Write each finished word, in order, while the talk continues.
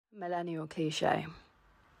Millennial Cliché.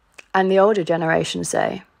 And the older generation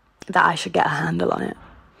say that I should get a handle on it.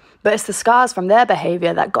 But it's the scars from their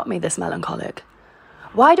behaviour that got me this melancholic.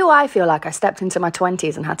 Why do I feel like I stepped into my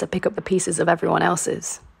 20s and had to pick up the pieces of everyone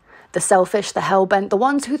else's? The selfish, the hellbent, the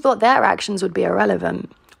ones who thought their actions would be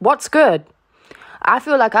irrelevant. What's good? I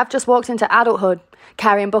feel like I've just walked into adulthood,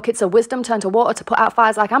 carrying buckets of wisdom turned to water to put out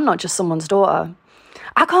fires like I'm not just someone's daughter.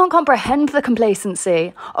 I can't comprehend the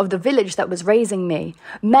complacency of the village that was raising me.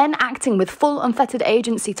 Men acting with full unfettered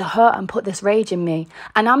agency to hurt and put this rage in me.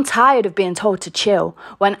 And I'm tired of being told to chill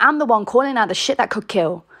when I'm the one calling out the shit that could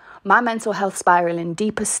kill. My mental health spiraling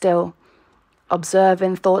deeper still.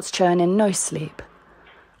 Observing, thoughts churning, no sleep.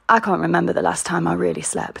 I can't remember the last time I really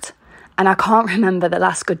slept. And I can't remember the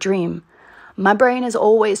last good dream. My brain is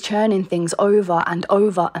always churning things over and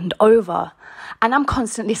over and over. And I'm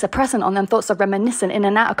constantly suppressing on them thoughts of reminiscing in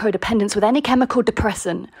and out of codependence with any chemical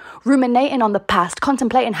depressant. Ruminating on the past,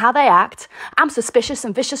 contemplating how they act. I'm suspicious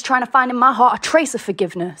and vicious, trying to find in my heart a trace of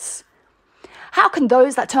forgiveness. How can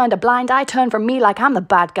those that turned a blind eye turn from me like I'm the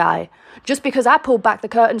bad guy? Just because I pulled back the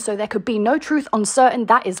curtain so there could be no truth uncertain,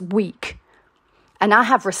 that is weak. And I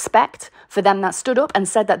have respect for them that stood up and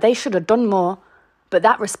said that they should have done more. But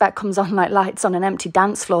that respect comes on like lights on an empty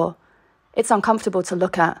dance floor. It's uncomfortable to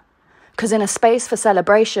look at. Because in a space for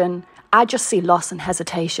celebration, I just see loss and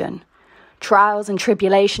hesitation. Trials and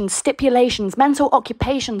tribulations, stipulations, mental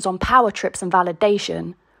occupations on power trips and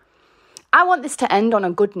validation. I want this to end on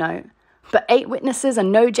a good note, but 8 witnesses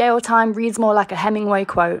and no jail time reads more like a Hemingway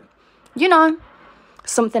quote. You know,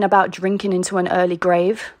 something about drinking into an early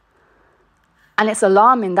grave. And it's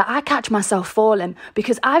alarming that I catch myself falling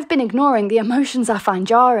because I've been ignoring the emotions I find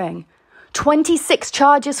jarring. 26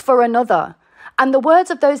 charges for another. And the words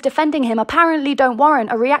of those defending him apparently don't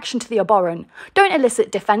warrant a reaction to the abhorrent, don't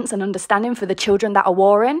elicit defence and understanding for the children that are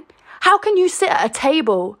warring. How can you sit at a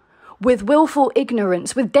table with willful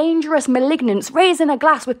ignorance, with dangerous malignance, raising a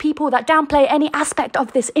glass with people that downplay any aspect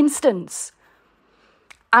of this instance?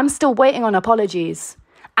 I'm still waiting on apologies.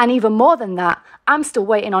 And even more than that, I'm still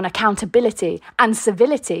waiting on accountability and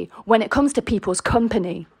civility when it comes to people's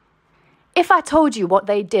company. If I told you what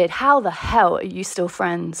they did, how the hell are you still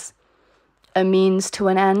friends? A means to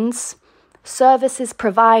an ends, services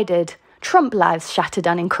provided, Trump lives shattered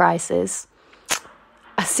and in crisis.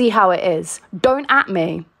 I see how it is. Don't at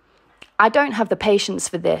me. I don't have the patience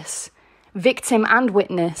for this. Victim and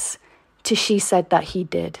witness to she said that he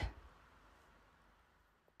did.